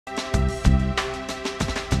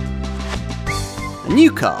A new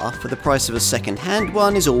car for the price of a second-hand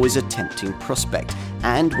one is always a tempting prospect,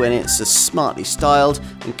 and when it's as smartly styled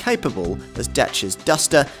and capable as Dacia's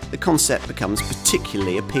Duster, the concept becomes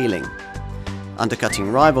particularly appealing. Undercutting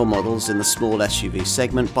rival models in the small SUV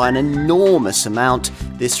segment by an enormous amount,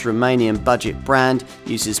 this Romanian budget brand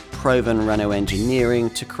uses proven Renault engineering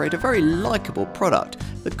to create a very likeable product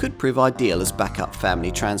that could prove ideal as backup family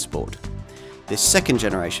transport. This second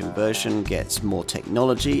generation version gets more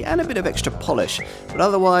technology and a bit of extra polish, but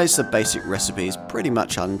otherwise the basic recipe is pretty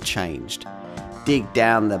much unchanged. Dig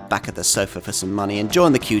down the back of the sofa for some money and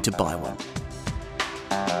join the queue to buy one.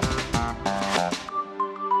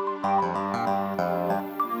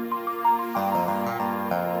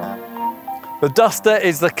 The Duster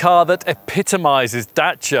is the car that epitomises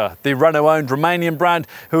Dacia, the Renault-owned Romanian brand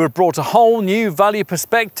who have brought a whole new value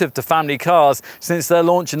perspective to family cars since their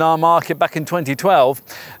launch in our market back in 2012.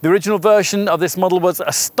 The original version of this model was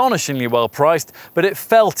astonishingly well priced, but it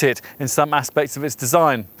felt it in some aspects of its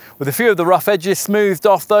design. With a few of the rough edges smoothed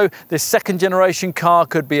off though, this second generation car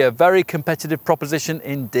could be a very competitive proposition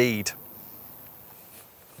indeed.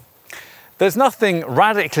 There's nothing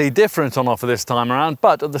radically different on offer this time around,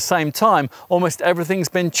 but at the same time, almost everything's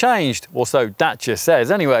been changed, or so Dacia says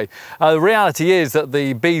anyway. The reality is that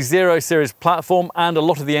the B0 series platform and a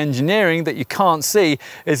lot of the engineering that you can't see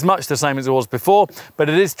is much the same as it was before, but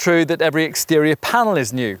it is true that every exterior panel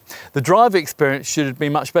is new. The driver experience should be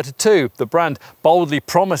much better too. The brand boldly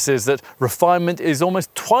promises that refinement is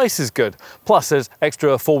almost twice as good. Plus there's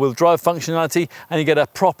extra four-wheel drive functionality and you get a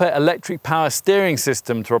proper electric power steering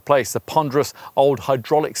system to replace the ponderous old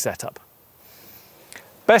hydraulic setup.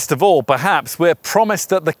 Best of all, perhaps, we're promised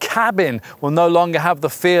that the cabin will no longer have the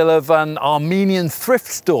feel of an Armenian thrift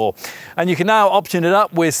store. And you can now option it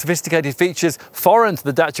up with sophisticated features foreign to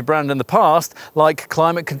the Dacia brand in the past, like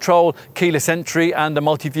climate control, keyless entry and a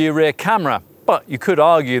multi-view rear camera. But you could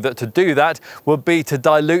argue that to do that would be to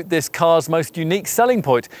dilute this car's most unique selling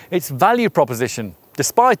point, its value proposition.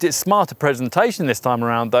 Despite its smarter presentation this time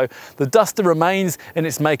around though, the Duster remains, in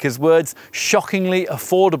its maker's words, shockingly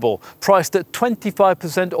affordable, priced at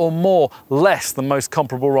 25% or more less than most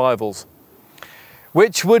comparable rivals.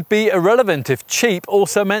 Which would be irrelevant if cheap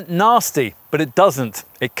also meant nasty, but it doesn't.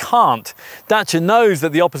 It can't. Dacia knows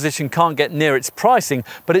that the opposition can't get near its pricing,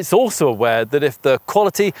 but it's also aware that if the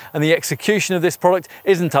quality and the execution of this product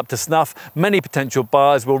isn't up to snuff, many potential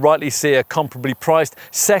buyers will rightly see a comparably priced,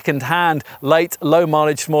 second-hand, late,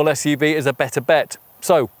 low-mileage small SUV as a better bet.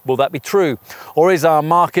 So, will that be true? Or is our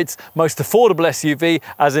market's most affordable SUV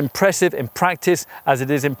as impressive in practice as it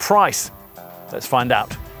is in price? Let's find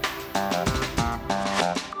out.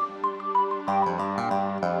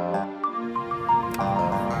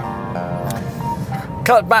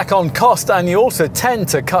 Cut back on cost and you also tend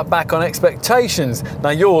to cut back on expectations. Now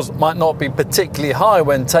yours might not be particularly high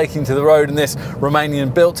when taking to the road in this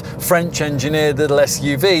Romanian built, French engineered little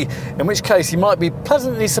SUV, in which case you might be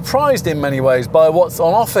pleasantly surprised in many ways by what's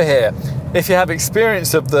on offer here. If you have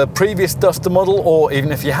experience of the previous Duster model, or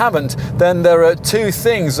even if you haven't, then there are two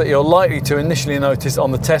things that you're likely to initially notice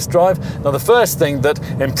on the test drive. Now the first thing that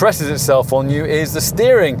impresses itself on you is the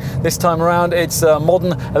steering. This time around it's a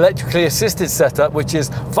modern electrically assisted setup which is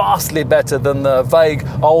vastly better than the vague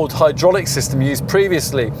old hydraulic system used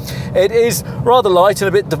previously. It is rather light and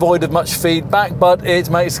a bit devoid of much feedback, but it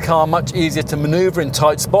makes the car much easier to manoeuvre in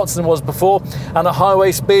tight spots than it was before, and at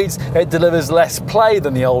highway speeds it delivers less play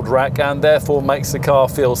than the old rack and therefore makes the car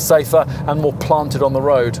feel safer and more planted on the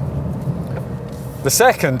road. The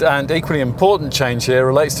second and equally important change here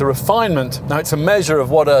relates to refinement. Now it's a measure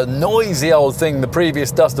of what a noisy old thing the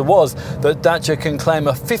previous Duster was that Dacia can claim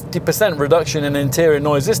a 50% reduction in interior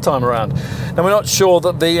noise this time around. Now we're not sure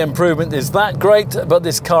that the improvement is that great, but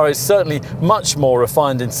this car is certainly much more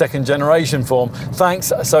refined in second generation form,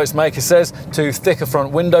 thanks, so its maker says, to thicker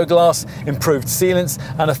front window glass, improved sealants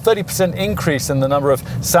and a 30% increase in the number of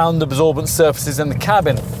sound absorbent surfaces in the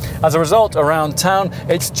cabin. As a result, around town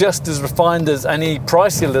it's just as refined as any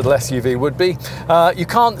pricey little SUV would be. You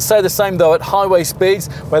can't say the same though at highway speeds,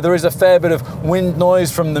 where there is a fair bit of wind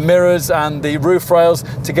noise from the mirrors and the roof rails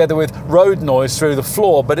together with road noise through the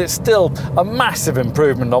floor, but it's still a massive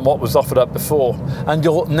improvement on what was offered up before, and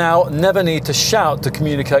you'll now never need to shout to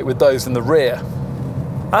communicate with those in the rear.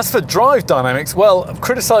 As for drive dynamics, well,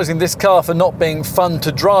 criticising this car for not being fun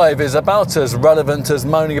to drive is about as relevant as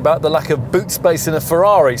moaning about the lack of boot space in a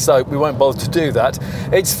Ferrari, so we won't bother to do that.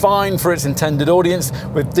 It's fine for its intended audience,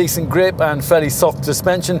 with decent grip and fairly soft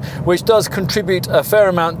suspension, which does contribute a fair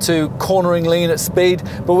amount to cornering lean at speed,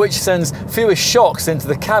 but which sends fewer shocks into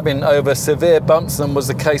the cabin over severe bumps than was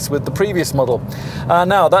the case with the previous model.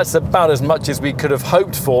 Now, that's about as much as we could have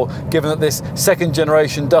hoped for, given that this second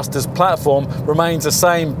generation Duster's platform remains the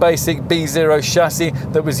same basic B0 chassis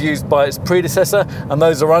that was used by its predecessor, and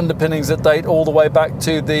those are underpinnings that date all the way back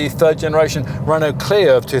to the third generation Renault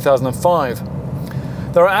Clio of 2005.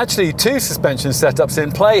 There are actually two suspension setups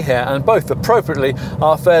in play here, and both appropriately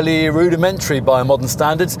are fairly rudimentary by modern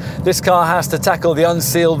standards. This car has to tackle the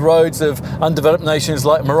unsealed roads of undeveloped nations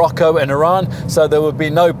like Morocco and Iran, so there would be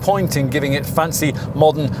no point in giving it fancy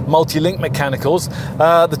modern multi-link mechanicals.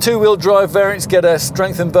 The two-wheel drive variants get a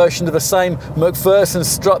strengthened version of the same McPherson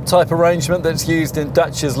strut type arrangement that's used in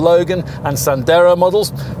Dacia's Logan and Sandero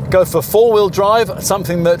models. Go for four-wheel drive,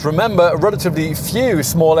 something that, remember, relatively few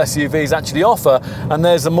small SUVs actually offer, and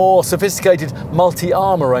there's a more sophisticated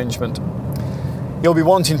multi-arm arrangement. You'll be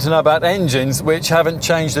wanting to know about engines, which haven't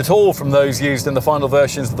changed at all from those used in the final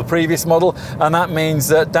versions of the previous model, and that means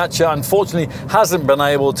that Dacia unfortunately hasn't been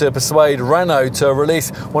able to persuade Renault to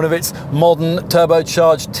release one of its modern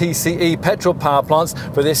turbocharged TCE petrol power plants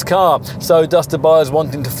for this car. So Duster buyers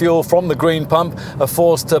wanting to fuel from the green pump are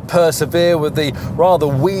forced to persevere with the rather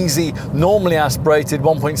wheezy, normally aspirated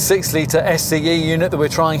 1.6 litre SCE unit that we're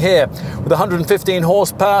trying here. With 115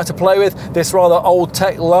 horsepower to play with, this rather old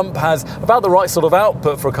tech lump has about the right sort of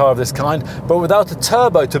output for a car of this kind, but without a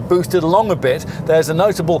turbo to boost it along a bit, there's a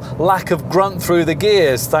notable lack of grunt through the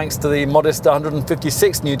gears thanks to the modest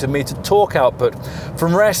 156 Nm torque output.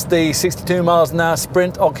 From rest, the 62 miles an hour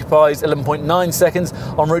sprint occupies 11.9 seconds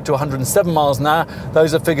en route to 107 miles an hour.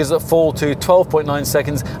 Those are figures that fall to 12.9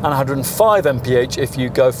 seconds and 105 mph if you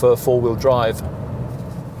go for four-wheel drive.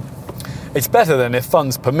 It's better then, if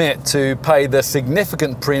funds permit, to pay the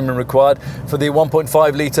significant premium required for the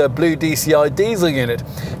 1.5 litre blue DCI diesel unit.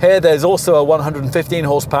 Here there's also a 115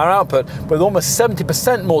 horsepower output, with almost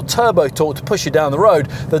 70% more turbo torque to push you down the road.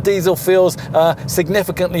 The diesel feels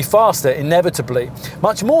significantly faster, inevitably.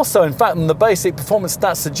 Much more so, in fact, than the basic performance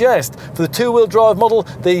stats suggest. For the two-wheel drive model,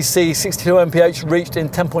 these see 62 mph reached in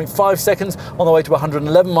 10.5 seconds on the way to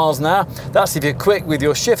 111 miles an hour. That's if you're quick with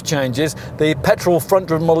your shift changes. The petrol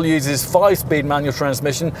front-driven model uses 5-speed manual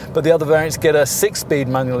transmission, but the other variants get a 6-speed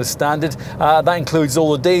manual as standard. That includes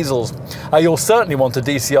all the diesels. You'll certainly want a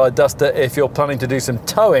DCI Duster if you're planning to do some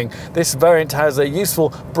towing. This variant has a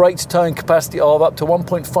useful braked towing capacity of up to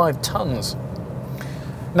 1.5 tonnes.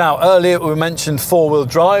 Now, earlier we mentioned four-wheel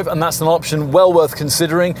drive, and that's an option well worth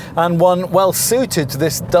considering, and one well suited to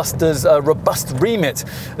this Duster's robust remit.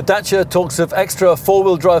 Dacia talks of extra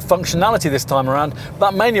four-wheel drive functionality this time around.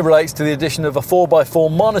 That mainly relates to the addition of a 4x4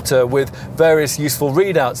 monitor with various useful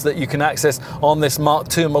readouts that you can access on this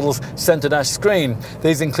Mark II model's centre dash screen.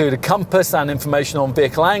 These include a compass and information on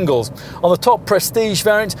vehicle angles. On the top Prestige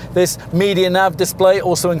variant, this media nav display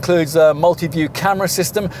also includes a multi-view camera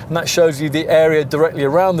system, and that shows you the area directly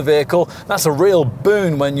around the vehicle. That's a real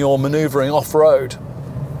boon when you're manoeuvring off-road.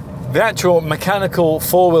 The actual mechanical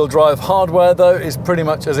four-wheel drive hardware, though, is pretty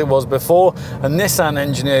much as it was before, a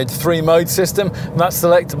Nissan-engineered 3-mode system, and that's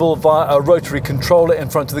selectable via a rotary controller in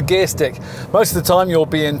front of the gear stick. Most of the time you'll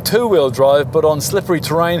be in two-wheel drive, but on slippery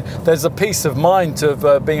terrain there's a peace of mind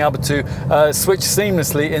of being able to switch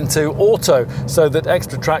seamlessly into auto, so that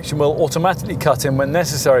extra traction will automatically cut in when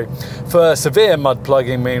necessary. For severe mud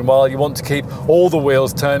plugging, meanwhile, you want to keep all the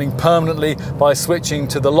wheels turning permanently by switching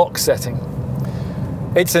to the lock setting.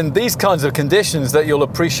 It's in these kinds of conditions that you'll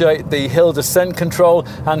appreciate the hill descent control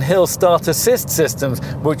and hill start assist systems,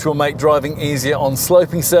 which will make driving easier on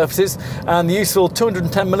sloping surfaces, and the useful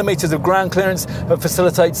 210mm of ground clearance that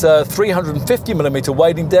facilitates a 350mm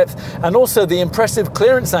wading depth, and also the impressive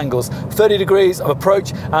clearance angles, 30 degrees of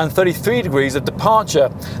approach and 33 degrees of departure.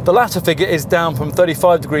 The latter figure is down from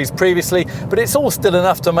 35 degrees previously, but it's all still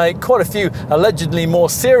enough to make quite a few allegedly more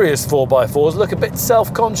serious 4x4s look a bit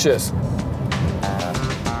self-conscious.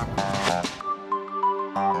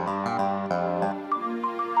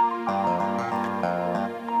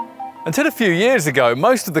 Until a few years ago,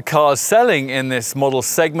 most of the cars selling in this model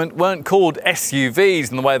segment weren't called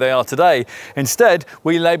SUVs in the way they are today. Instead,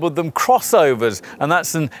 we labelled them crossovers, and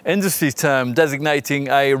that's an industry term designating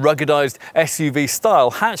a ruggedised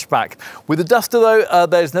SUV-style hatchback. With the Duster, though,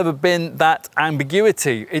 there's never been that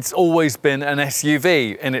ambiguity. It's always been an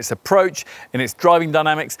SUV in its approach, in its driving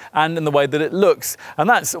dynamics, and in the way that it looks. And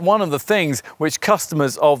that's one of the things which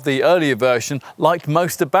customers of the earlier version liked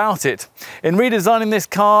most about it. In redesigning this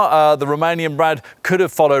car, the Romanian brand could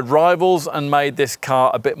have followed rivals and made this car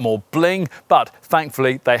a bit more bling, but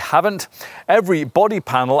thankfully they haven't. Every body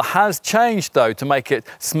panel has changed though to make it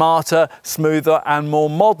smarter, smoother and more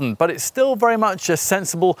modern, but it's still very much a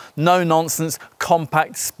sensible, no-nonsense,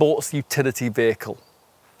 compact sports utility vehicle.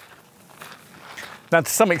 Now, to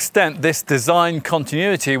some extent, this design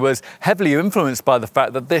continuity was heavily influenced by the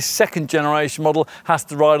fact that this second generation model has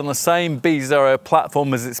to ride on the same B0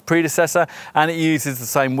 platform as its predecessor, and it uses the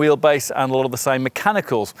same wheelbase and a lot of the same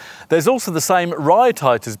mechanicals. There's also the same ride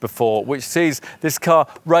height as before, which sees this car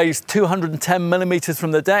raised 210 millimeters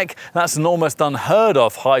from the deck. That's an almost unheard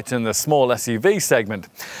of height in the small SUV segment.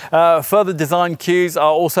 Further design cues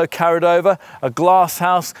are also carried over. A glass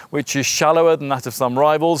house, which is shallower than that of some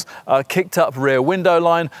rivals, kicked up rear window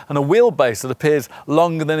line and a wheelbase that appears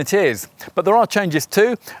longer than it is. But there are changes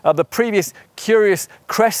too. The previous curious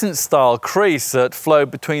crescent style crease that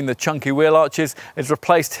flowed between the chunky wheel arches is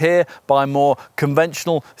replaced here by more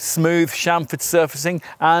conventional smooth chamfered surfacing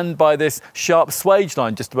and by this sharp swage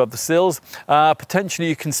line just above the sills. Potentially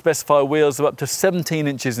you can specify wheels of up to 17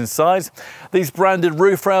 inches in size. These branded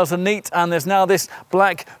roof rails are neat, and there's now this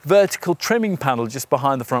black vertical trimming panel just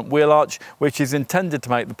behind the front wheel arch, which is intended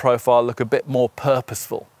to make the profile look a bit more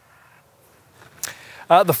purposeful.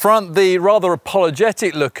 At the front, the rather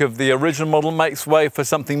apologetic look of the original model makes way for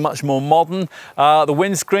something much more modern. The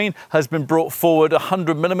windscreen has been brought forward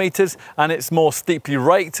 100 millimeters and it's more steeply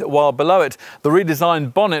raked, while below it, the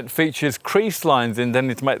redesigned bonnet features crease lines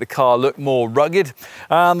intended to make the car look more rugged.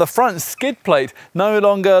 And the front skid plate no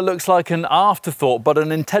longer looks like an afterthought, but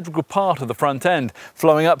an integral part of the front end,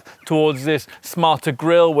 flowing up towards this smarter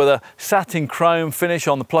grille with a satin chrome finish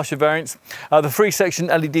on the plusher variants. The 3-section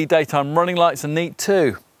LED daytime running lights are neat too.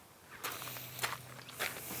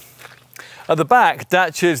 At the back,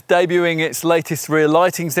 Dacia's debuting its latest rear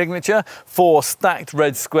lighting signature, 4 stacked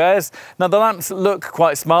red squares. Now, the lamps look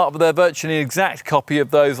quite smart, but they're virtually an exact copy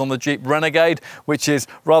of those on the Jeep Renegade, which is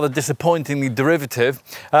rather disappointingly derivative.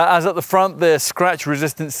 As at the front, the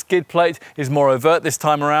scratch-resistant skid plate is more overt this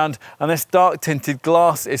time around, and this dark-tinted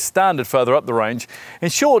glass is standard further up the range. In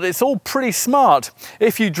short, it's all pretty smart.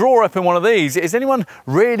 If you draw up in one of these, is anyone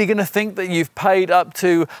really going to think that you've paid up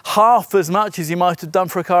to half as much as you might have done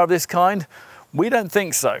for a car of this kind? We don't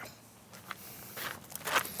think so.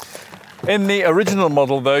 In the original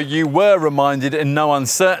model, though, you were reminded in no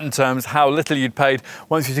uncertain terms how little you'd paid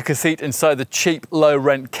once you took a seat inside the cheap,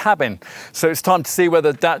 low-rent cabin. So it's time to see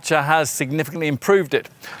whether Dacia has significantly improved it.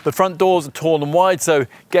 The front doors are tall and wide, so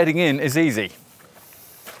getting in is easy.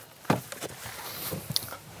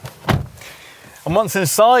 And once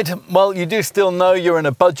inside, well, you do still know you're in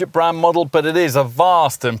a budget brand model, but it is a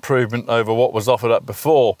vast improvement over what was offered up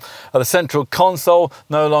before. The central console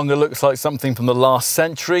no longer looks like something from the last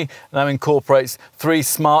century, now incorporates 3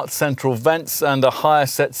 smart central vents and a higher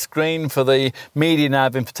set screen for the media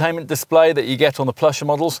nav infotainment display that you get on the plusher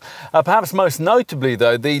models. Perhaps most notably,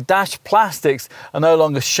 though, the dash plastics are no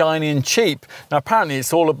longer shiny and cheap. Now, apparently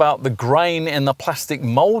it's all about the grain in the plastic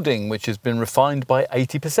moulding, which has been refined by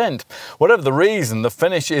 80%. Whatever the reason, the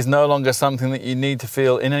finish is no longer something that you need to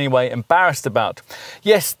feel in any way embarrassed about.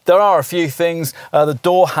 Yes, there are a few things, the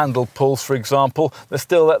door handle pulls, for example, that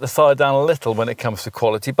still let the side down a little when it comes to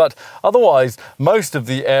quality, but otherwise, most of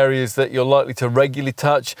the areas that you're likely to regularly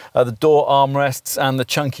touch, the door armrests and the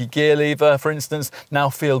chunky gear lever, for instance, now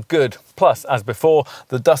feel good. Plus, as before,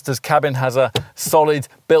 the Duster's cabin has a solid,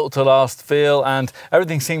 built-to-last feel, and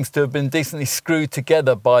everything seems to have been decently screwed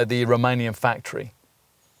together by the Romanian factory.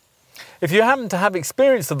 If you happen to have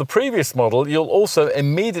experience of the previous model, you'll also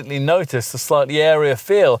immediately notice the slightly airier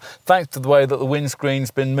feel, thanks to the way that the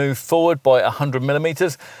windscreen's been moved forward by 100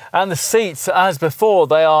 millimeters. And the seats, as before,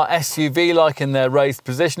 they are SUV-like in their raised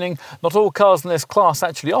positioning. Not all cars in this class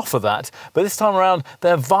actually offer that, but this time around,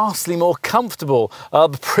 they're vastly more comfortable.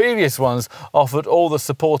 The previous ones offered all the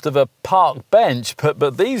support of a park bench,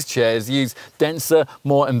 but these chairs use denser,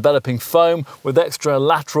 more enveloping foam with extra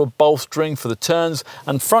lateral bolstering for the turns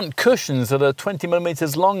and front cushions that are 20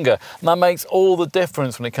 millimeters longer, and that makes all the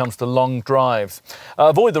difference when it comes to long drives.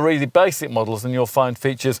 Avoid the really basic models and you'll find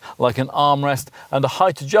features like an armrest and a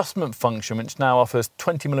height adjustment function, which now offers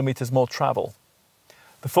 20 millimeters more travel.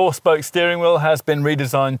 The 4-spoke steering wheel has been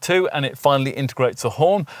redesigned too, and it finally integrates a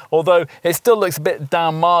horn, although it still looks a bit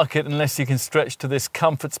down market unless you can stretch to this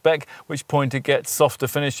comfort spec, which point it gets softer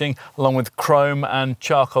finishing along with chrome and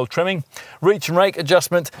charcoal trimming. Reach and rake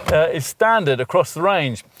adjustment is standard across the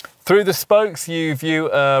range. Through the spokes, you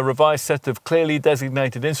view a revised set of clearly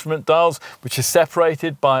designated instrument dials, which is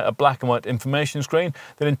separated by a black and white information screen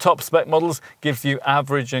that in top spec models gives you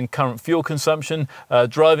average and current fuel consumption,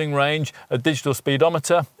 driving range, a digital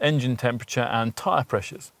speedometer, engine temperature and tyre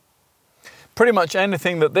pressures. Pretty much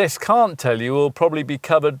anything that this can't tell you will probably be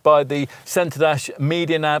covered by the centre dash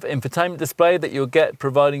media nav infotainment display that you'll get,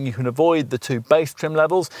 providing you can avoid the 2 base trim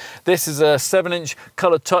levels. This is a 7-inch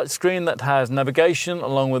colour touchscreen that has navigation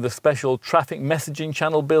along with a special traffic messaging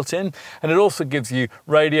channel built in, and it also gives you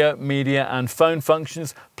radio, media and phone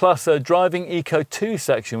functions, plus a driving Eco 2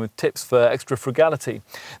 section with tips for extra frugality.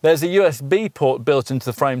 There's a USB port built into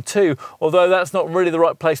the frame too, although that's not really the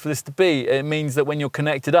right place for this to be. It means that when you're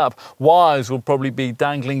connected up, wires will probably be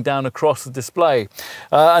dangling down across the display.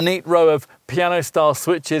 A neat row of piano-style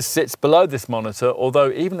switches sits below this monitor,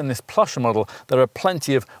 although even in this plusher model there are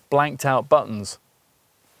plenty of blanked out buttons.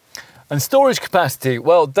 And storage capacity,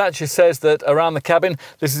 well, Dacia says that around the cabin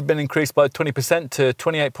this has been increased by 20% to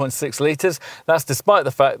 28.6 litres. That's despite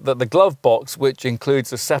the fact that the glove box, which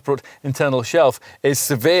includes a separate internal shelf, is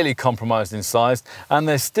severely compromised in size, and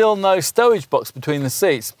there's still no stowage box between the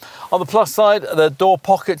seats. On the plus side, the door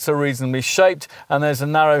pockets are reasonably shaped, and there's a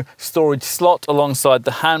narrow storage slot alongside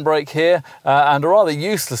the handbrake here, and a rather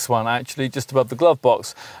useless one actually just above the glove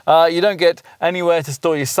box. You don't get anywhere to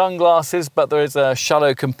store your sunglasses, but there is a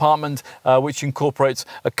shallow compartment which incorporates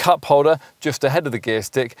a cup holder just ahead of the gear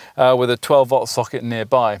stick with a 12-volt socket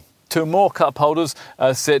nearby. 2 more cup holders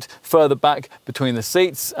sit further back between the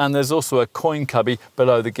seats, and there's also a coin cubby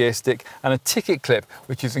below the gear stick and a ticket clip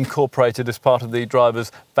which is incorporated as part of the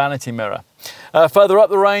driver's vanity mirror. Further up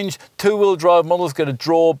the range, 2-wheel drive models get a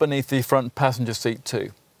drawer beneath the front passenger seat too.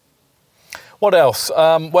 What else?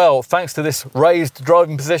 Well, thanks to this raised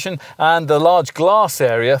driving position and the large glass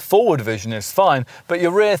area, forward vision is fine, but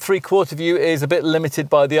your rear 3/4 view is a bit limited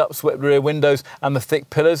by the upswept rear windows and the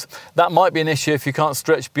thick pillars. That might be an issue if you can't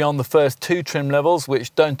stretch beyond the first 2 trim levels,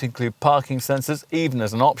 which don't include parking sensors, even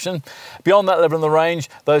as an option. Beyond that level in the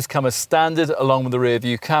range, those come as standard along with the rear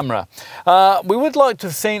view camera. We would like to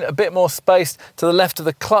have seen a bit more space to the left of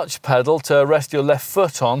the clutch pedal to rest your left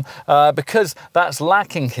foot on, because that's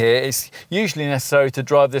lacking here. It's usually necessary to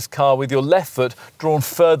drive this car with your left foot drawn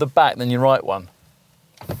further back than your right one.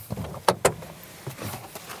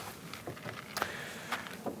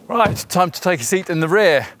 Right, time to take a seat in the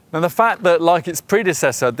rear. Now the fact that, like its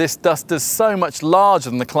predecessor, this Duster's so much larger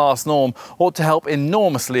than the class norm ought to help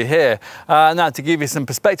enormously here. Now to give you some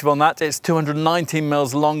perspective on that, it's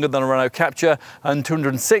 219mm longer than a Renault Captur and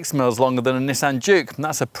 206mm longer than a Nissan Juke, and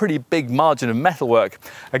that's a pretty big margin of metalwork.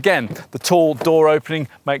 Again, the tall door opening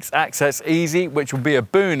makes access easy, which will be a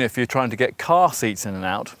boon if you're trying to get car seats in and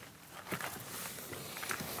out.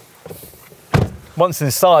 Once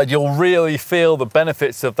inside, you'll really feel the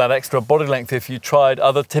benefits of that extra body length if you tried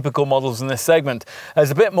other typical models in this segment.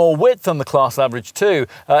 There's a bit more width than the class average too,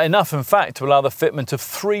 enough in fact to allow the fitment of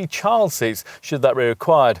 3 child seats should that be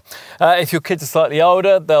required. If your kids are slightly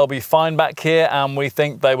older, they'll be fine back here, and we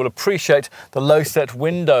think they will appreciate the low set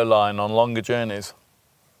window line on longer journeys.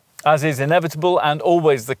 As is inevitable and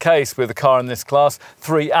always the case with a car in this class,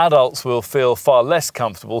 3 adults will feel far less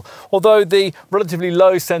comfortable, although the relatively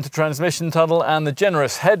low centre transmission tunnel and the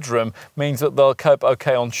generous headroom means that they'll cope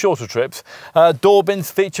okay on shorter trips. Door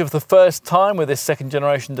bins feature for the first time with this 2nd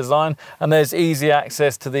generation design, and there's easy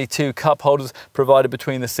access to the 2 cup holders provided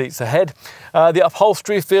between the seats ahead. The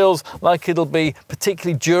upholstery feels like it'll be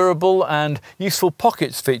particularly durable, and useful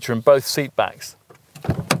pockets feature in both seat backs.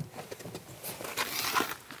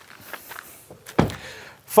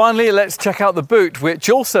 Finally, let's check out the boot, which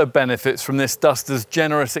also benefits from this Duster's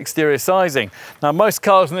generous exterior sizing. Now, most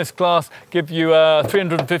cars in this class give you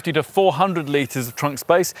 350 to 400 litres of trunk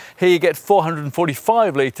space. Here you get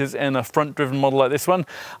 445 litres in a front-driven model like this one.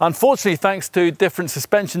 Unfortunately, thanks to different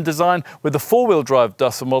suspension design with the 4-wheel drive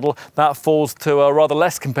Duster model, that falls to a rather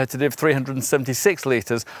less competitive 376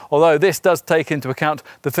 litres, although this does take into account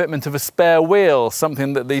the fitment of a spare wheel,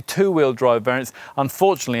 something that the 2-wheel drive variants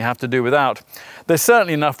unfortunately have to do without. There's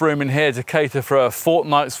certainly enough room in here to cater for a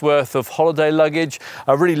fortnight's worth of holiday luggage,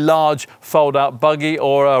 a really large fold-out buggy,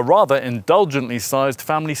 or a rather indulgently sized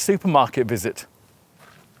family supermarket visit.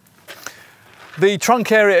 The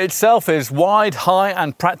trunk area itself is wide, high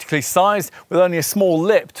and practically sized with only a small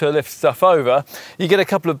lip to lift stuff over. You get a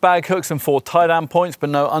couple of bag hooks and 4 tie-down points but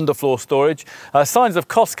no underfloor storage. Signs of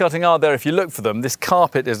cost cutting are there if you look for them. This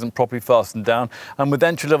carpet isn't properly fastened down, and with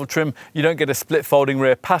entry-level trim you don't get a split folding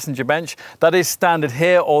rear passenger bench. That is standard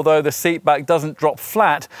here, although the seat back doesn't drop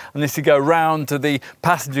flat unless you go round to the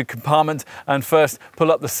passenger compartment and first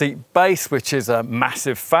pull up the seat base, which is a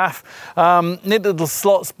massive faff. Neat little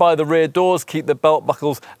slots by the rear doors keep the belt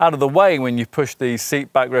buckles out of the way when you push the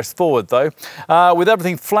seat backrest forward though. With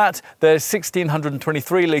everything flat, there's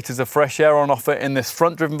 1,623 litres of fresh air on offer in this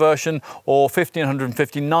front driven version, or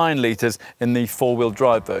 1,559 litres in the four-wheel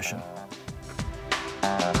drive version.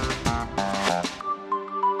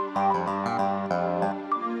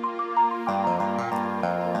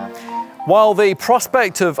 While the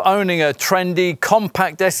prospect of owning a trendy,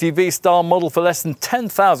 compact SUV-style model for less than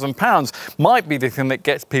 £10,000 might be the thing that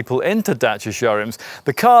gets people into Dacia showrooms,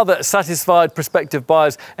 the car that satisfied prospective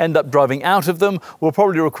buyers end up driving out of them will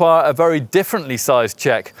probably require a very differently sized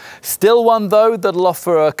check. Still one, though, that'll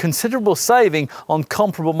offer a considerable saving on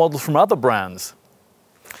comparable models from other brands.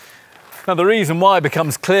 Now, the reason why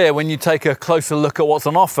becomes clear when you take a closer look at what's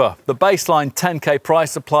on offer. The baseline 10k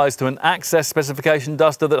price applies to an access specification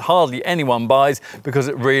Duster that hardly anyone buys because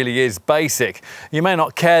it really is basic. You may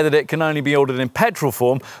not care that it can only be ordered in petrol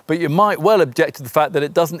form, but you might well object to the fact that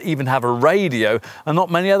it doesn't even have a radio and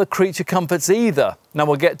not many other creature comforts either. Now,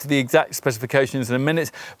 we'll get to the exact specifications in a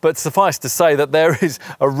minute, but suffice to say that there is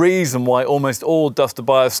a reason why almost all Duster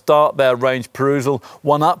buyers start their range perusal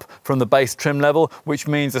one up from the base trim level, which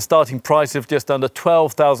means a starting price of just under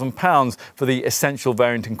 £12,000 for the essential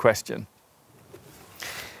variant in question.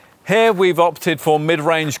 Here we've opted for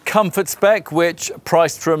mid-range comfort spec, which,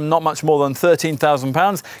 priced from not much more than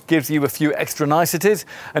 £13,000, gives you a few extra niceties.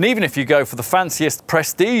 And even if you go for the fanciest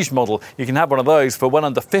prestige model, you can have one of those for well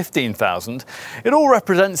under £15,000. It all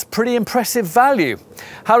represents pretty impressive value.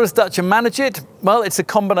 How does Dacia manage it? Well, it's a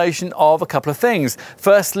combination of a couple of things.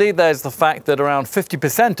 Firstly, there's the fact that around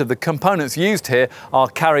 50% of the components used here are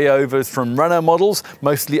carryovers from Renault models,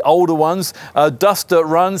 mostly older ones. Duster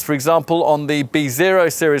runs, for example, on the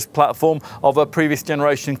B0 series platform of a previous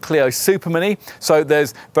generation Clio Supermini, so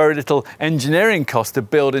there's very little engineering cost to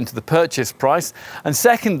build into the purchase price. And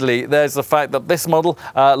secondly, there's the fact that this model,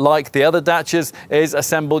 like the other Dacias, is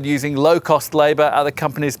assembled using low-cost labour at the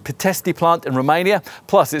company's Pitești plant in Romania,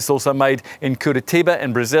 plus it's also made in Curitiba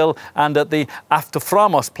in Brazil and at the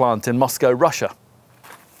Автофрamos plant in Moscow, Russia.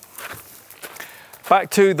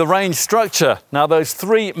 Back to the range structure. Now, those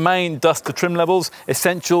three main Duster trim levels,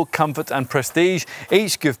 Essential, Comfort and Prestige,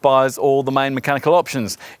 each give buyers all the main mechanical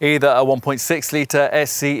options, either a 1.6 litre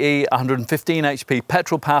SCE 115 HP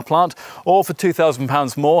petrol power plant, or for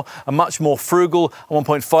 £2,000 more, a much more frugal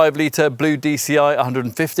 1.5 litre Blue DCI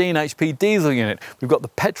 115 HP diesel unit. We've got the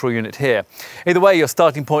petrol unit here. Either way, your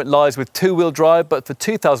starting point lies with two-wheel drive, but for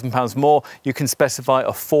 £2,000 more, you can specify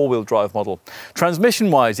a four-wheel drive model.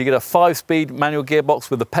 Transmission-wise, you get a 5-speed manual gearbox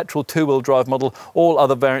with the petrol two-wheel drive model. All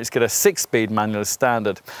other variants get a 6-speed manual as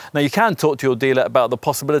standard. Now, you can talk to your dealer about the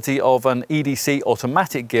possibility of an EDC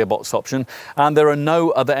automatic gearbox option, and there are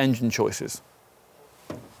no other engine choices.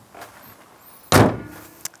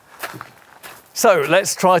 So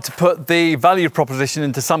let's try to put the value proposition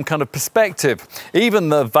into some kind of perspective. Even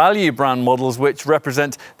the value brand models, which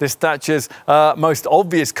represent this Dacia's most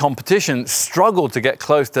obvious competition, struggle to get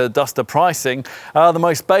close to Duster pricing. The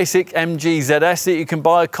most basic MG ZS that you can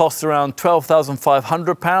buy costs around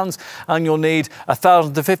 £12,500, and you'll need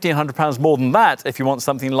 £1,000 to £1,500 more than that if you want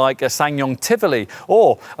something like a SsangYong Tivoli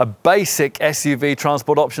or a basic SUV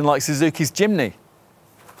transport option like Suzuki's Jimny.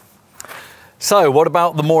 So what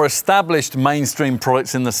about the more established mainstream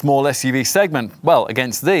products in the small SUV segment? Well,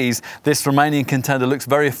 against these, this Romanian contender looks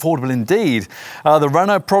very affordable indeed. The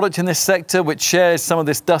Renault product in this sector, which shares some of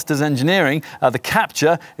this Duster's engineering, the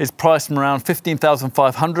Captur, is priced from around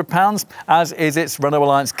 £15,500, as is its Renault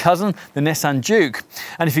Alliance cousin, the Nissan Juke.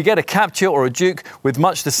 And if you get a Captur or a Juke with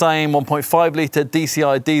much the same 1.5 litre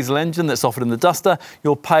DCI diesel engine that's offered in the Duster,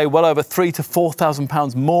 you'll pay well over £3,000 to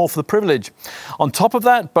 £4,000 more for the privilege. On top of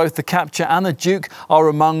that, both the Captur and the Duke are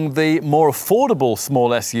among the more affordable small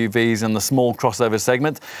SUVs in the small crossover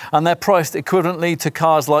segment, and they're priced equivalently to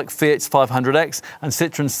cars like Fiat's 500X and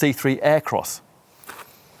Citroen's C3 Aircross.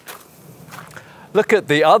 Look at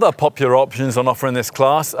the other popular options on offer in this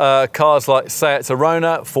class. Cars like Seat's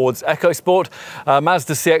Arona, Ford's EcoSport,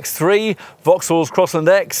 Mazda CX-3, Vauxhall's Crossland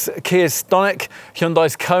X, Kia's Stonic,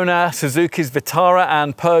 Hyundai's Kona, Suzuki's Vitara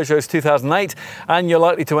and Peugeot's 2008, and you're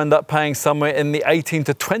likely to end up paying somewhere in the £18,000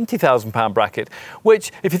 to £20,000 bracket,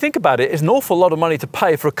 which, if you think about it, is an awful lot of money to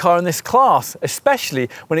pay for a car in this class, especially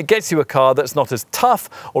when it gets you a car that's not as tough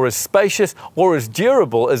or as spacious or as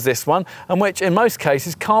durable as this one, and which in most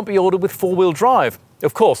cases can't be ordered with four-wheel drive.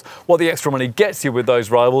 Of course, what the extra money gets you with those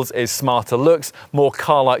rivals is smarter looks, more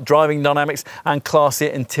car-like driving dynamics and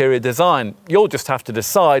classier interior design. You'll just have to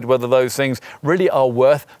decide whether those things really are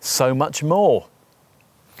worth so much more.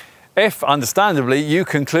 If, understandably, you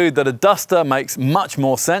conclude that a Duster makes much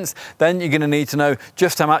more sense, then you're going to need to know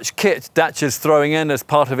just how much kit Dacia's throwing in as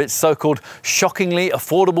part of its so-called shockingly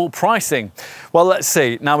affordable pricing. Well, let's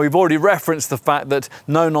see. Now, we've already referenced the fact that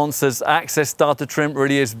no-nonsense access starter trim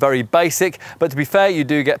really is very basic, but to be fair, you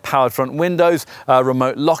do get powered front windows,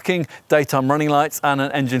 remote locking, daytime running lights and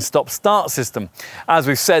an engine stop-start system. As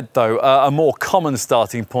we've said, though, a more common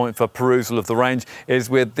starting point for perusal of the range is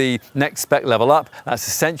with the next spec level up. That's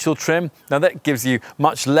Essential trim. Now that gives you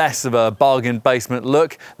much less of a bargain basement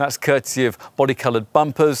look. That's courtesy of body-coloured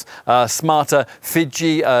bumpers, smarter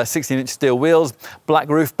Fiji 16-inch steel wheels, black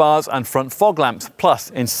roof bars and front fog lamps.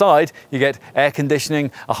 Plus, inside you get air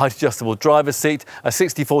conditioning, a height-adjustable driver's seat, a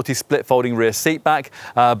 60/40 split folding rear seat back,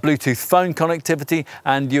 Bluetooth phone connectivity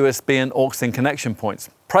and USB and aux-in connection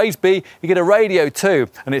points. Praise be, you get a radio too,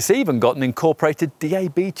 and it's even got an incorporated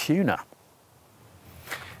DAB tuner.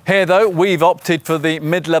 Here though, we've opted for the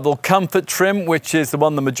mid-level comfort trim, which is the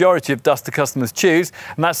one the majority of Duster customers choose,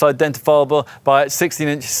 and that's identifiable by its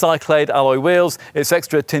 16-inch Cyclade alloy wheels, its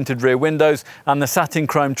extra tinted rear windows, and the satin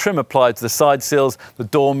chrome trim applied to the side sills, the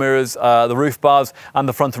door mirrors, the roof bars, and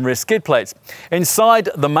the front and rear skid plates. Inside,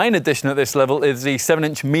 the main addition at this level is the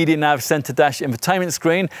 7-inch Media Nav Centre Dash infotainment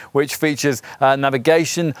screen, which features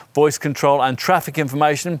navigation, voice control, and traffic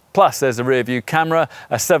information. Plus, there's a rear view camera,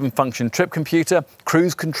 a 7-function trip computer,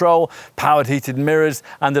 cruise control, powered heated mirrors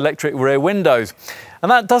and electric rear windows. And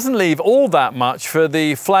that doesn't leave all that much for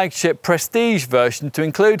the flagship Prestige version to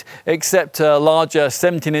include, except larger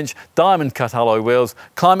 17-inch diamond cut alloy wheels,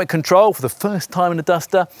 climate control for the first time in a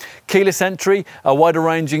Duster, keyless entry, a wider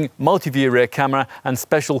ranging multi-view rear camera and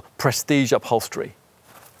special Prestige upholstery.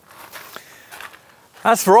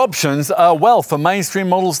 As for options, well, for mainstream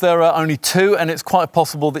models there are only two, and it's quite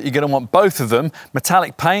possible that you're going to want both of them.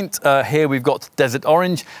 Metallic paint, here we've got Desert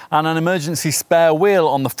Orange, and an emergency spare wheel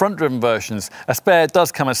on the front-driven versions. A spare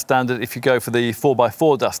does come as standard if you go for the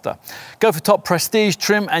 4x4 Duster. Go for top Prestige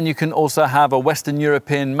trim, and you can also have a Western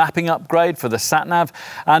European mapping upgrade for the sat-nav,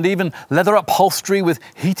 and even leather upholstery with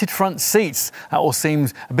heated front seats. That all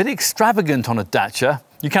seems a bit extravagant on a Dacia.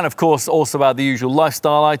 You can, of course, also add the usual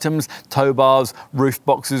lifestyle items, tow bars, roof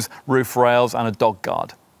boxes, roof rails and a dog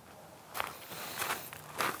guard.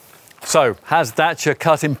 So, has Dacia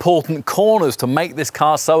cut important corners to make this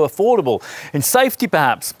car so affordable? In safety,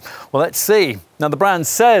 perhaps? Well, let's see. Now, the brand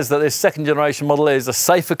says that this second generation model is a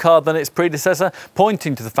safer car than its predecessor,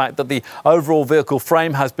 pointing to the fact that the overall vehicle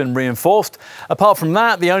frame has been reinforced. Apart from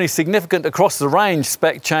that, the only significant across-the-range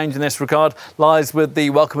spec change in this regard lies with the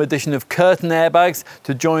welcome addition of curtain airbags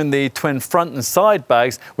to join the twin front and side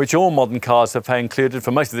bags, which all modern cars have included for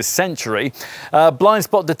most of this century. Blind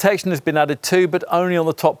spot detection has been added too, but only on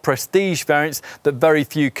the top Prestige variants that very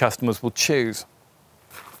few customers will choose.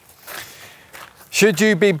 Should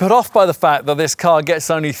you be put off by the fact that this car gets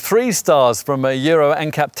only 3 stars from a Euro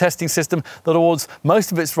NCAP testing system that awards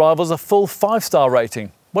most of its rivals a full 5-star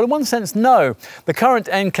rating? Well, in one sense, no. The current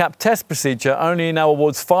NCAP test procedure only now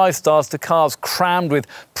awards 5 stars to cars crammed with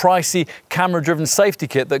pricey, camera-driven safety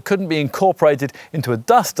kit that couldn't be incorporated into a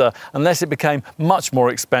Duster unless it became much more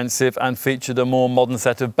expensive and featured a more modern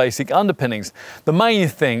set of basic underpinnings. The main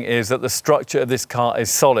thing is that the structure of this car is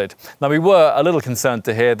solid. Now, we were a little concerned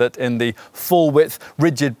to hear that in the full-width,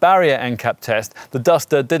 rigid barrier NCAP test, the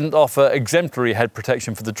Duster didn't offer exemplary head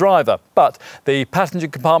protection for the driver, but the passenger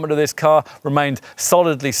compartment of this car remained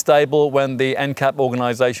solid stable when the NCAP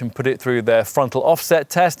organisation put it through their frontal offset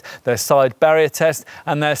test, their side barrier test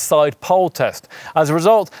and their side pole test. As a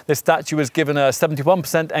result, this Dacia was given a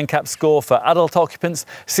 71% NCAP score for adult occupants,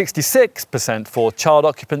 66% for child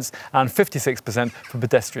occupants and 56% for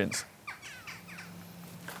pedestrians.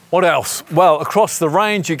 What else? Well, across the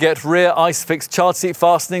range you get rear ISOFIX child seat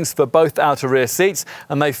fastenings for both outer rear seats,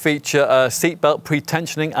 and they feature a seatbelt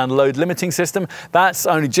pre-tensioning and load limiting system. That's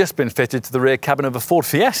only just been fitted to the rear cabin of a Ford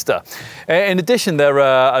Fiesta. In addition, there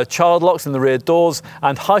are child locks in the rear doors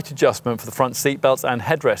and height adjustment for the front seatbelts and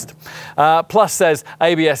headrest. Plus there's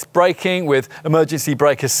ABS braking with emergency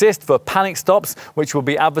brake assist for panic stops, which will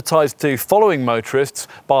be advertised to following motorists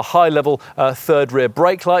by high-level third rear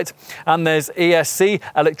brake light. And there's ESC,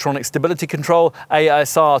 electronic stability control,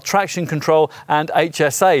 ASR traction control and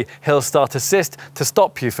HSA hill start assist to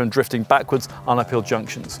stop you from drifting backwards on uphill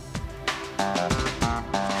junctions.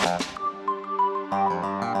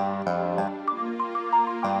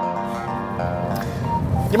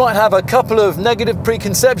 You might have a couple of negative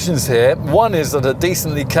preconceptions here. One is that a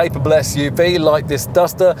decently capable SUV like this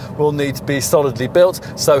Duster will need to be solidly built,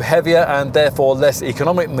 so heavier and therefore less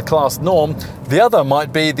economic than the class norm. The other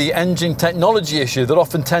might be the engine technology issue that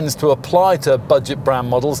often tends to apply to budget brand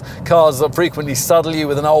models, cars that frequently saddle you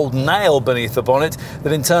with an old nail beneath the bonnet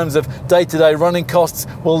that in terms of day-to-day running costs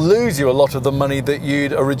will lose you a lot of the money that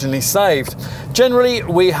you'd originally saved. Generally,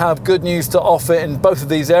 we have good news to offer in both of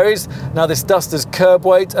these areas. Now, this Duster's curb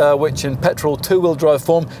weight, which in petrol two-wheel drive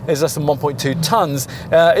form is less than 1.2 tonnes,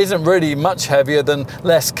 isn't really much heavier than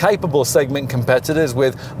less capable segment competitors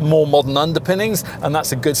with more modern underpinnings, and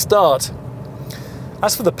that's a good start.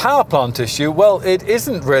 As for the power plant issue, well, it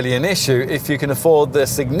isn't really an issue if you can afford the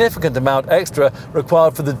significant amount extra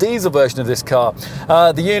required for the diesel version of this car.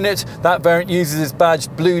 The unit, that variant uses its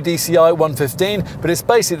badged blue DCI 115, but it's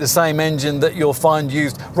basically the same engine that you'll find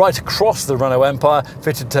used right across the Renault empire,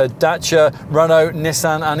 fitted to Dacia, Renault,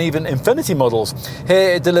 Nissan and even Infiniti models.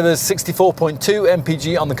 Here it delivers 64.2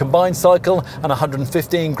 mpg on the combined cycle and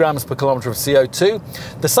 115 grams per kilometre of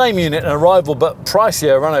CO2. The same unit and a rival but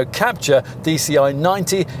pricier Renault Captur DCI 90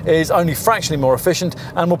 is only fractionally more efficient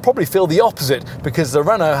and will probably feel the opposite because the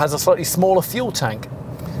Renault has a slightly smaller fuel tank.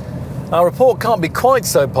 Our report can't be quite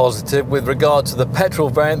so positive with regard to the petrol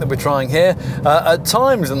variant that we're trying here. At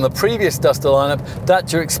times in the previous Duster lineup,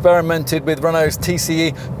 Dacia experimented with Renault's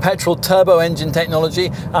TCE petrol turbo engine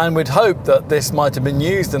technology, and we'd hope that this might have been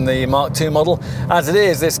used in the Mark II model. As it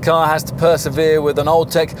is, this car has to persevere with an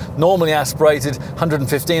old tech, normally aspirated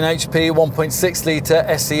 115 HP, 1.6 litre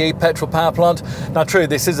SCE petrol power plant. Now true,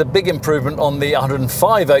 this is a big improvement on the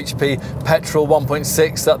 105 HP petrol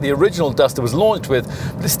 1.6 that the original Duster was launched with,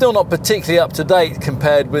 but it's still not particularly up to date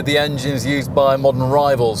compared with the engines used by modern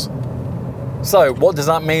rivals. So what does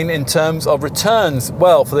that mean in terms of returns?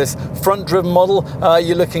 Well, for this front-driven model,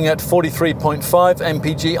 you're looking at 43.5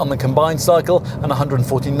 mpg on the combined cycle and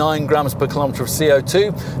 149 grams per kilometre of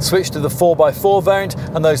CO2. Switch to the 4x4 variant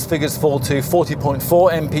and those figures fall to 40.4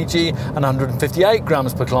 mpg and 158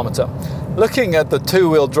 grams per kilometre. Looking at the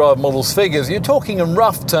two-wheel drive model's figures, you're talking in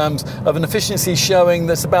rough terms of an efficiency showing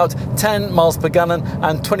that's about 10 miles per gallon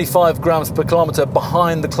and 25 grams per kilometre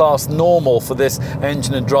behind the class normal for this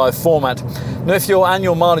engine and drive format. Now, if your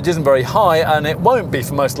annual mileage isn't very high, and it won't be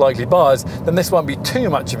for most likely buyers, then this won't be too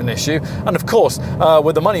much of an issue. And of course,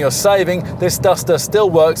 with the money you're saving, this Duster still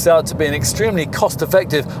works out to be an extremely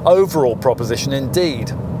cost-effective overall proposition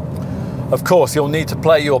indeed. Of course, you'll need to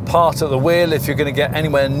play your part at the wheel if you're going to get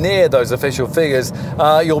anywhere near those official figures.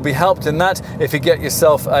 You'll be helped in that if you get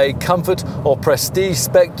yourself a Comfort or Prestige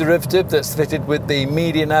spec derivative that's fitted with the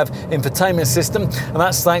Media Nav infotainment system, and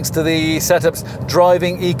that's thanks to the setup's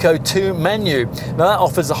Driving Eco 2 menu. Now that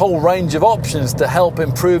offers a whole range of options to help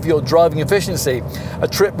improve your driving efficiency. A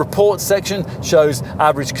trip report section shows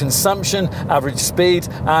average consumption, average speed,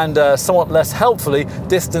 and somewhat less helpfully,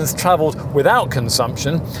 distance travelled without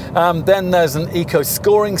consumption. Then there's an eco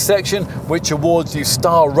scoring section which awards you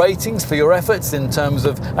star ratings for your efforts in terms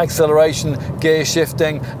of acceleration, gear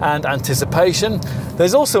shifting and anticipation.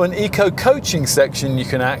 There's also an eco coaching section you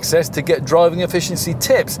can access to get driving efficiency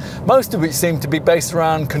tips, most of which seem to be based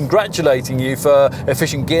around congratulating you for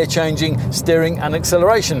efficient gear changing, steering and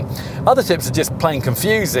acceleration. Other tips are just plain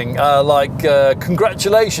confusing, like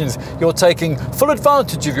congratulations, you're taking full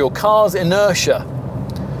advantage of your car's inertia.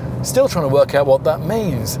 Still trying to work out what that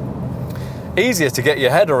means. Easier to get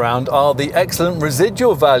your head around are the excellent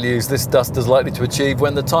residual values this Duster's likely to achieve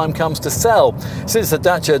when the time comes to sell. Since the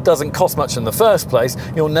Dacia doesn't cost much in the first place,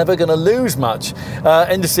 you're never going to lose much.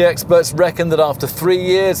 Industry experts reckon that after 3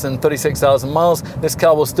 years and 36,000 miles, this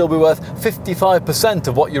car will still be worth 55%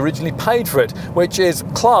 of what you originally paid for it, which is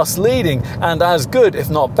class leading and as good, if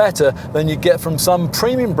not better, than you get from some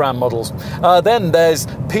premium brand models. Then there's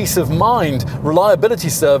peace of mind. Reliability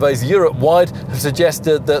surveys Europe-wide have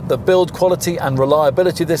suggested that the build quality quality and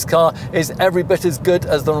reliability of this car is every bit as good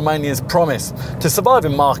as the Romanian's promise. To survive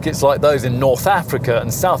in markets like those in North Africa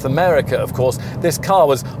and South America, of course, this car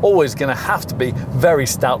was always going to have to be very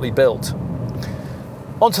stoutly built.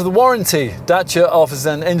 Onto the warranty. Dacia offers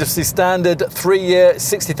an industry standard 3-year,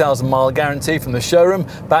 60,000 mile guarantee from the showroom,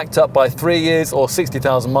 backed up by 3 years or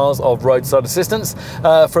 60,000 miles of roadside assistance.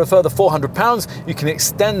 For a further £400, you can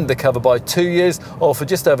extend the cover by 2 years, or for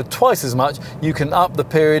just over twice as much, you can up the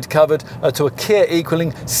period covered to a Kia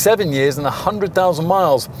equaling 7 years and 100,000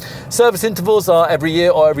 miles. Service intervals are every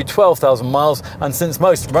year or every 12,000 miles, and since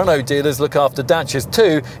most Renault dealers look after Dacias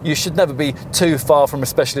too, you should never be too far from a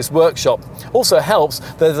specialist workshop. Also helps,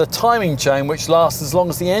 there's a timing chain which lasts as long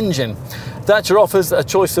as the engine. Dacia offers a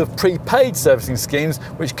choice of prepaid servicing schemes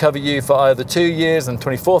which cover you for either 2 years and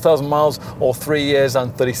 24,000 miles or 3 years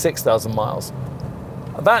and 36,000 miles.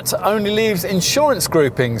 That only leaves insurance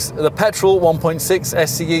groupings. The petrol 1.6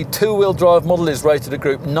 SCE two-wheel drive model is rated at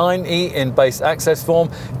Group 9E in base access form,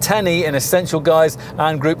 10E in essential guise,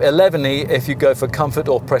 and Group 11E if you go for comfort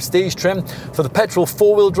or prestige trim. For the petrol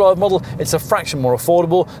four-wheel drive model, it's a fraction more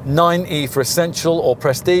affordable, 9E for essential or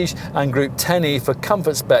prestige, and Group 10E for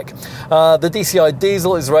comfort spec. The DCI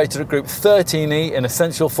diesel is rated at Group 13E in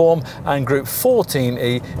essential form and Group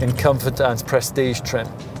 14E in comfort and prestige trim.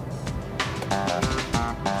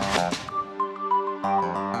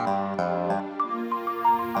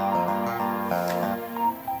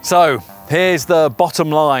 So here's the bottom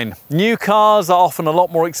line. New cars are often a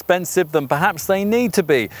lot more expensive than perhaps they need to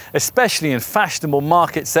be, especially in fashionable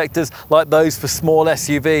market sectors like those for small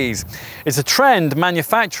SUVs. It's a trend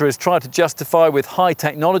manufacturers try to justify with high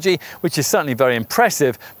technology, which is certainly very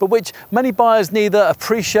impressive, but which many buyers neither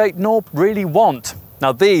appreciate nor really want.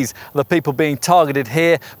 Now these are the people being targeted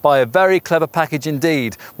here by a very clever package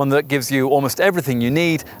indeed, one that gives you almost everything you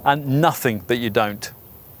need and nothing that you don't.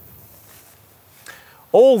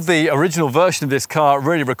 All the original version of this car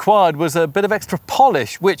really required was a bit of extra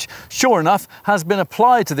polish, which, sure enough, has been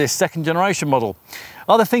applied to this second generation model.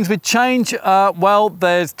 Other things would change? Well,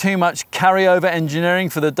 there's too much carryover engineering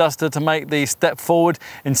for the Duster to make the step forward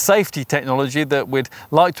in safety technology that we'd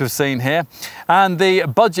like to have seen here. And the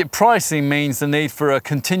budget pricing means the need for a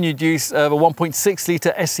continued use of a 1.6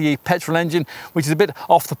 litre SCE petrol engine, which is a bit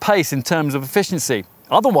off the pace in terms of efficiency.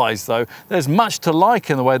 Otherwise, though, there's much to like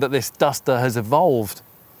in the way that this Duster has evolved.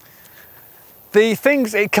 The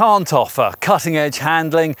things it can't offer, cutting-edge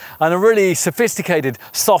handling and a really sophisticated,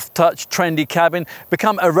 soft-touch, trendy cabin,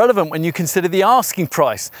 become irrelevant when you consider the asking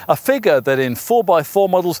price, a figure that in 4x4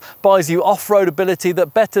 models buys you off-road ability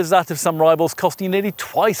that betters that of some rivals, costing nearly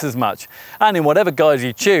twice as much. And in whatever guise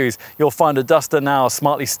you choose, you'll find a Duster now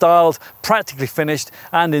smartly styled, practically finished,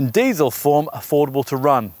 and in diesel form, affordable to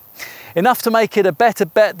run. Enough to make it a better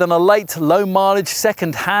bet than a late, low-mileage,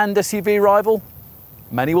 second-hand SUV rival?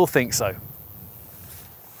 Many will think so.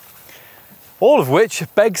 All of which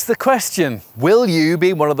begs the question, will you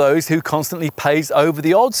be one of those who constantly pays over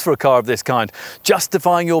the odds for a car of this kind,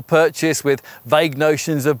 justifying your purchase with vague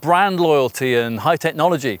notions of brand loyalty and high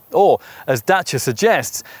technology? Or, as Dacia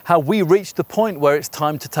suggests, have we reached the point where it's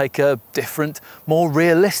time to take a different, more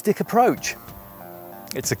realistic approach?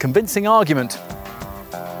 It's a convincing argument.